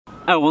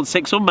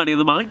016 on Manny on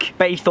the mic.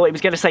 Bet he thought he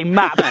was going to say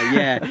map.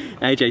 Yeah,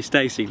 AJ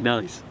Stacey,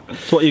 nice.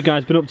 So what have you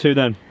guys been up to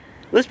then?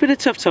 Well, it's been a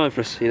tough time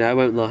for us, you know, I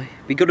won't lie.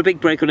 We got a big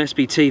break on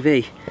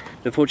SBTV.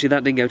 Unfortunately,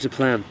 that didn't go to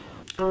plan.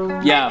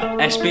 Yeah,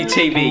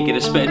 SBTV,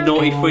 gonna spit a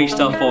naughty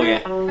freestyle for you.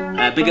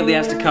 Big up the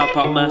Asda car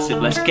park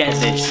massive, let's get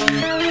this.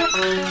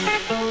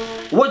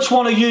 Which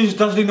one of you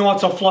doesn't know how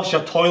to flush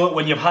a toilet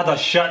when you've had a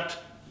shit?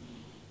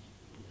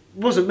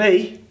 Wasn't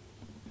me.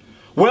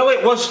 Well,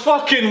 it was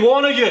fucking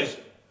one of you.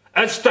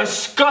 It's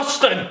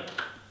disgusting.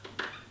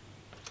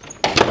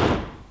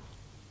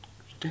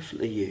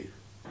 Definitely you.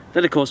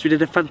 Then of course we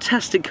did a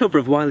fantastic cover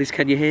of Wiley's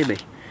Can You Hear Me?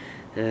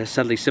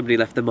 Sadly somebody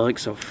left the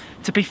mics off.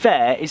 To be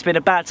fair, it's been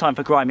a bad time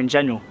for grime in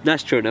general.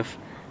 That's true enough.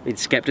 I mean,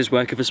 Skepta's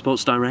working for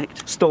Sports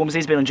Direct.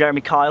 Stormzy's been on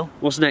J.M.E. Kyle.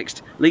 What's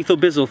next? Lethal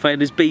Bizzle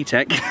failing his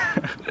B-Tech.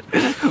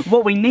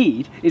 What we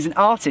need is an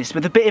artist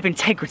with a bit of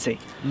integrity.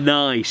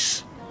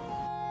 Nice.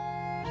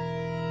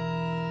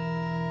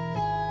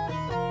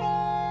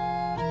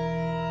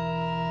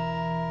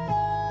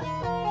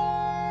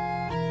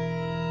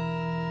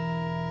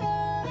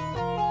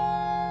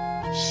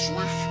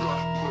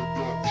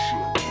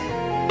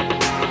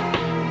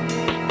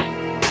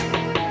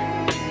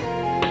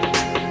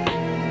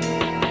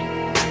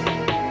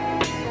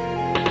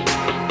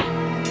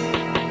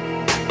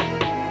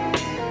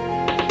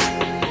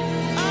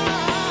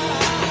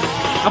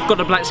 I've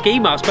got a black ski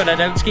mask, but I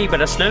don't ski, but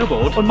I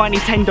snowboard. On my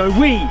Nintendo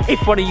Wii.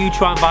 If one of you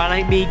try and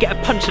violate me, get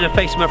a punch in the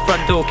face with my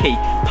front door key.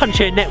 Punch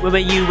your neck with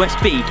my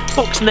USB.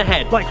 Box in the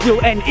head. Like real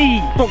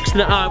NE. Box in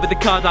the eye with the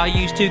card I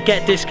used to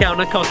get discount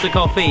at Costa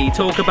Coffee.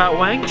 Talk about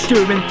wanks?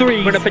 Do 'em in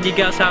threes. Run up in your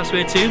girl's house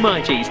with 2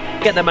 my G's.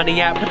 Get the money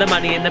out, put the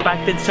money in the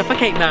back, then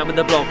suffocate man with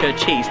a block of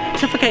cheese.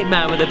 Suffocate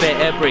man with a bit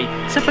of brie.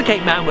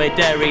 Suffocate man with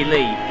Dairy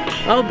Lee.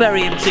 I'll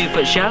bury him 2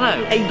 foot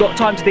shallow. Ain't got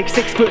time to dig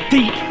 6 foot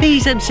deep.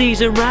 These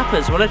MCs and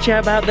rappers wanna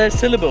chat about their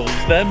syllables,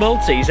 their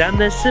multis and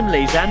their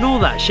similes and all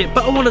that shit,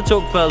 but I wanna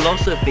talk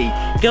philosophy.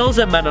 Girls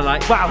and men are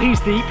like, Wow,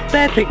 he's deep.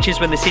 bare pictures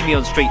when they see me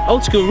on street,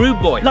 old school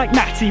rude boy. Like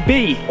Matty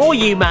B. Or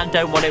you man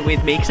don't want it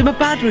with me, cause I'm a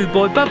bad rude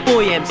boy, bad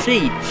boy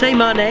MC. Say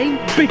my name?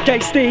 Big Gay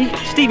Steve.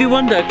 Stevie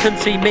Wonder couldn't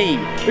see me.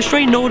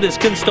 Restraining orders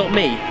couldn't stop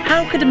me.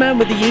 How could a man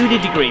with a uni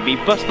degree be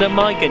busting a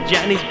mic and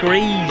jetting his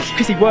grease?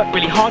 Because he worked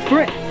really hard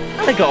for it.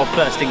 And I got a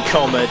first in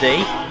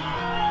comedy.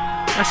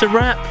 That's a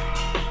wrap.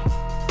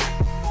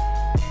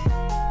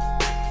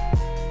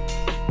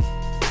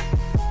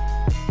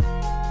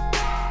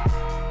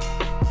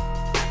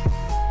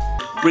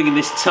 Bringing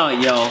this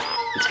tight, y'all.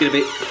 It's gonna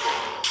be...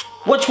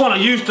 Which one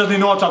of you doesn't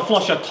know how to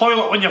flush a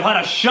toilet when you've had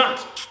a shit?